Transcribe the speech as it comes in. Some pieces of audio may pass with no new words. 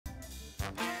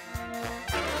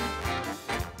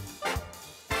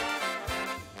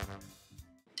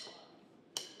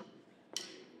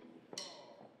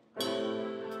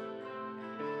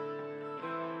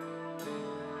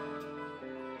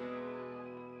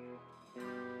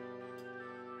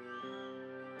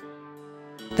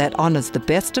that honors the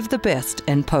best of the best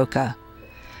in poker.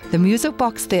 The Music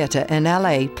Box Theatre in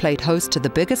LA played host to the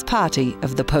biggest party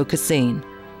of the poker scene.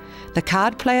 The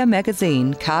Cardplayer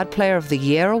magazine Card Player of the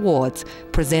Year Awards,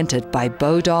 presented by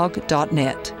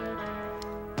Bodog.net.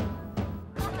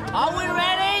 Are we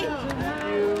ready?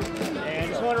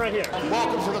 And this one right here.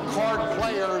 Welcome to the Card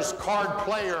Players Card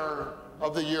Player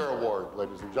of the Year Award,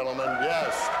 ladies and gentlemen.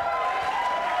 Yes.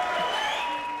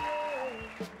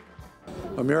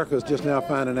 America is just now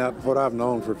finding out what I've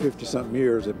known for 50-something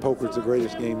years, that poker's the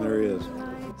greatest game there is.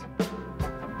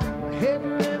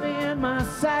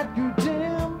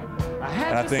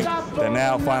 And I think that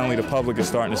now finally the public is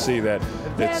starting to see that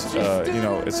it's,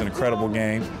 it's an incredible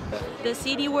game. The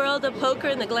seedy world of poker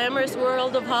and the glamorous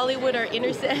world of Hollywood are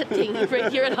intersecting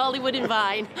right here at Hollywood and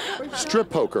Vine. Strip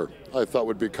poker, I thought,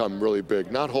 would become really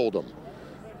big, not hold'em.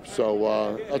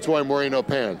 So that's why I'm wearing no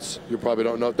pants. You probably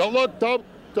don't know. Don't look, don't.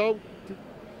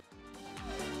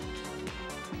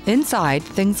 Inside,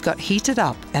 things got heated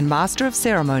up, and Master of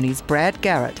Ceremonies Brad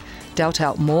Garrett dealt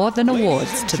out more than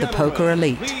awards to the poker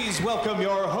elite. Please welcome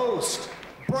your host,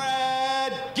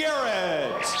 Brad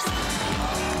Garrett.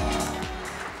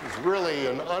 It's really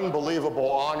an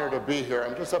unbelievable honor to be here.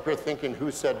 I'm just up here thinking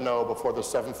who said no before the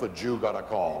 7-foot Jew got a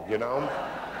call, you know?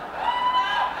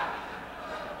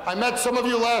 I met some of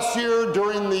you last year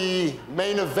during the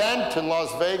main event in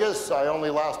Las Vegas. I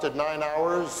only lasted 9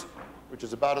 hours, which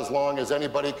is about as long as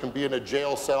anybody can be in a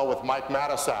jail cell with Mike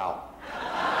Mattisau.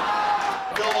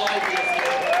 Bill Ivey is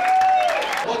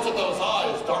here. What's with those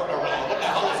eyes darting around? What the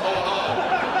hell is going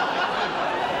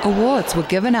on? Awards were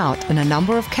given out in a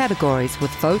number of categories,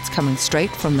 with votes coming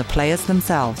straight from the players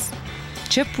themselves.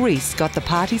 Chip Reese got the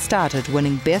party started,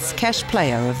 winning Best Cash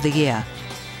Player of the Year.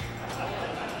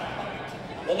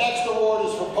 The next award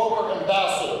is for Poker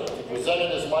Ambassador.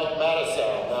 Presented as Mike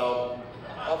Mattisau. Now,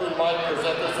 having Mike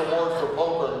present this award for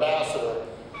Poker Ambassador,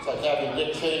 it's like having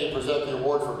Dick Cheney present the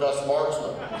award for Best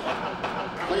Marksman.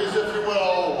 Please, if you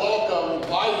will, welcome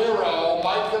my hero,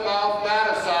 Mike the Mouth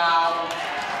Mattisau.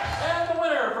 And the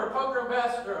winner for Poker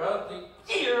Ambassador of the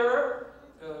Year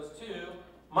goes to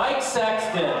Mike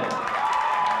Sexton.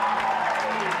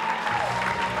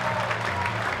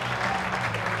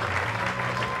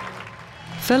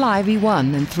 Phil Ivey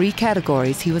won in 3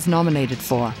 categories he was nominated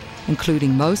for,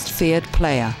 including Most Feared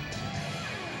Player.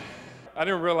 I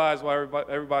didn't realize why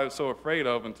everybody was so afraid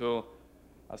of until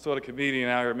I saw the comedian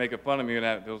out here making fun of me,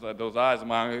 and those eyes of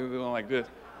mine, they were going like this.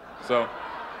 So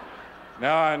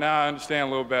now I understand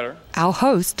a little better. Our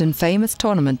host and famous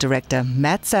tournament director,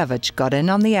 Matt Savage, got in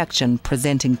on the action,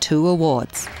 presenting 2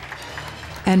 awards.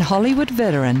 And Hollywood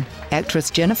veteran, actress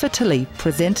Jennifer Tilly,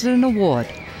 presented an award,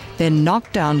 then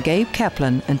knocked down Gabe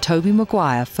Kaplan and Tobey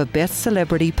Maguire for Best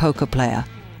Celebrity Poker Player.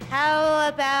 How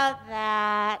about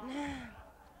that?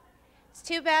 It's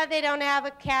too bad they don't have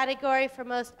a category for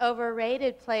Most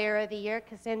Overrated Player of the Year,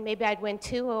 because then maybe I'd win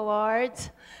 2 awards.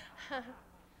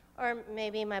 Or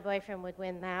maybe my boyfriend would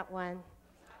win that one.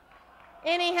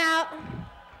 Anyhow.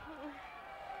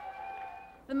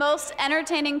 The Most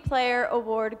Entertaining Player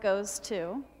award goes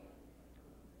to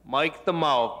Mike the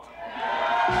Mouth.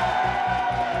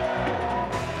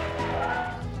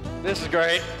 This is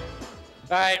great.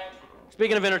 All right,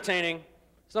 speaking of entertaining,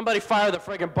 somebody fire the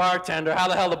friggin' bartender. How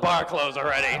the hell the bar closed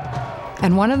already?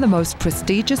 And one of the most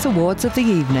prestigious awards of the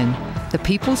evening, the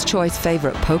People's Choice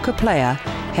Favorite Poker Player,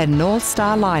 had an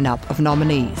all-star lineup of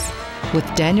nominees, with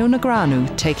Daniel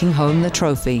Negreanu taking home the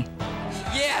trophy.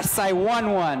 Yes, I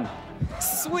won one.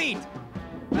 Sweet.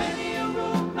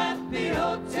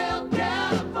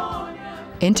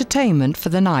 Entertainment for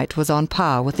the night was on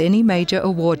par with any major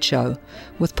award show,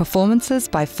 with performances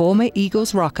by former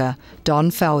Eagles rocker Don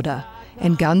Felder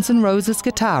and Guns N' Roses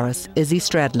guitarist Izzy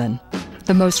Stradlin.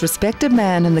 The most respected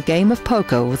man in the game of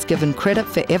poker was given credit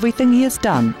for everything he has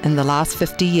done in the last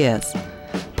 50 years.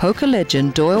 Poker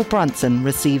legend Doyle Brunson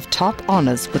received top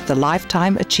honors with the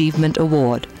Lifetime Achievement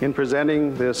Award. In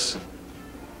presenting this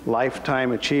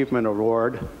Lifetime Achievement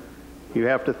Award, you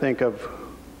have to think of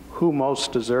who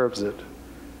most deserves it.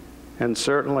 And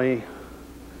certainly,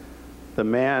 the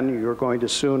man you're going to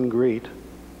soon greet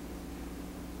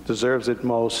deserves it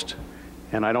most,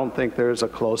 and I don't think there's a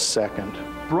close second.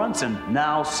 Brunson,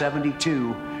 now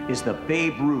 72, is the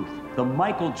Babe Ruth, the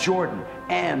Michael Jordan,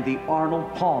 and the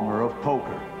Arnold Palmer of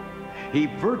poker. He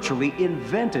virtually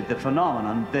invented the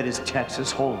phenomenon that is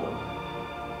Texas Hold'em.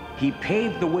 He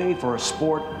paved the way for a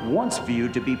sport once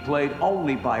viewed to be played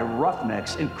only by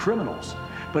roughnecks and criminals,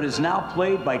 but is now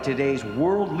played by today's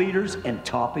world leaders and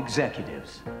top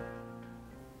executives.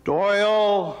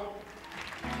 Doyle.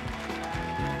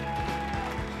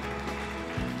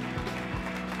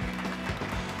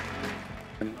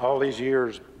 And all these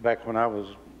years back when I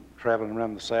was traveling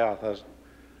around the South, I was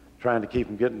trying to keep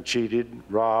them getting cheated,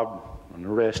 robbed, and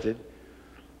arrested.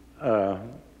 I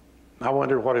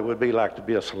wondered what it would be like to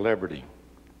be a celebrity.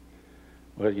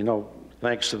 Well, you know,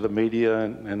 thanks to the media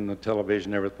and the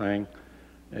television and everything,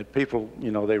 and people,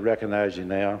 you know, they recognize you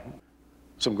now.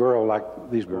 Some girl like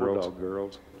these Bulldog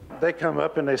girls, they come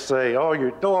up and they say, "Oh,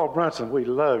 you're Doyle Brunson, we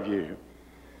love you."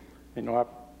 You know, I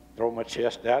throw my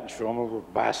chest out and show them a little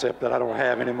bicep that I don't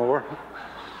have anymore.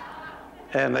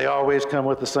 And they always come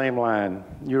with the same line: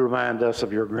 "You remind us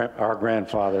of our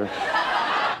grandfather."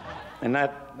 And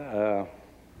that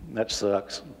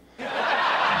sucks.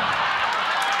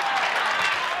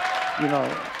 You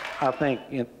know, I think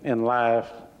in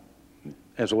life,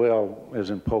 as well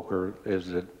as in poker, is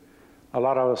that a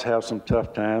lot of us have some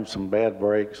tough times, some bad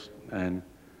breaks,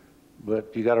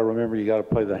 but you got to remember, you got to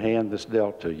play the hand that's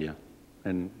dealt to you.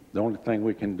 And the only thing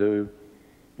we can do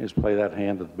is play that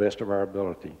hand to the best of our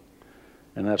ability.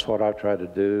 And that's what I've tried to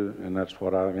do, and that's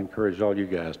what I've encouraged all you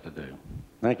guys to do.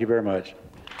 Thank you very much.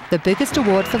 The biggest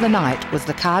award for the night was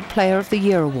the Card Player of the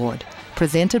Year award,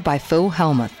 presented by Phil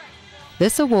Hellmuth.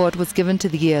 This award was given to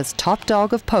the year's top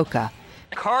dog of poker.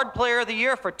 Card Player of the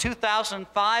Year for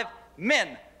 2005,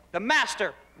 Min, the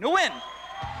Master, Nguyen.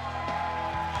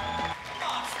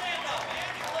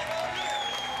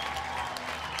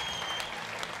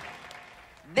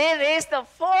 This is the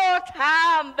fourth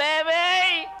time,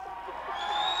 baby!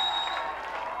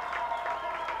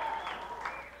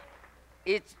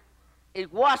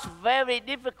 It was very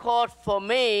difficult for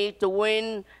me to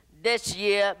win this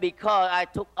year because I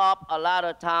took up a lot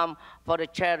of time for the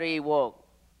charity work.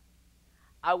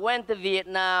 I went to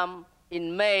Vietnam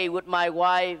in May with my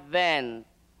wife, Van.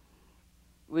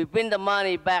 We bring the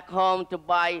money back home to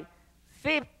buy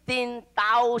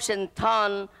 15,000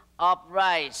 tons of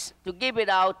rice to give it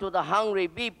out to the hungry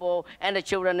people and the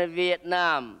children in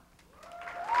Vietnam.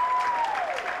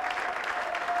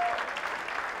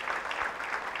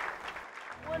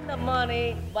 I won the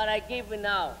money, but I give it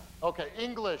out. Okay,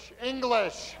 English.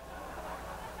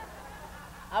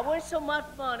 I won so much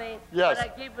money, Yes. but I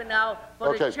give it out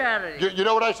for the charity. You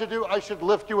know what I should do? I should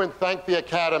lift you and thank the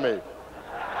Academy.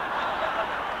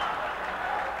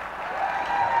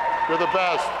 You're the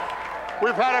best.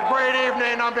 We've had a great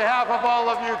evening. On behalf of all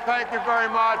of you, thank you very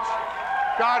much.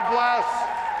 God bless.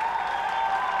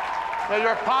 May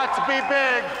your pots be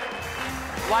big,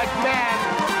 like men.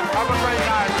 Have a great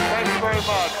night. Thank you very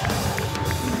much.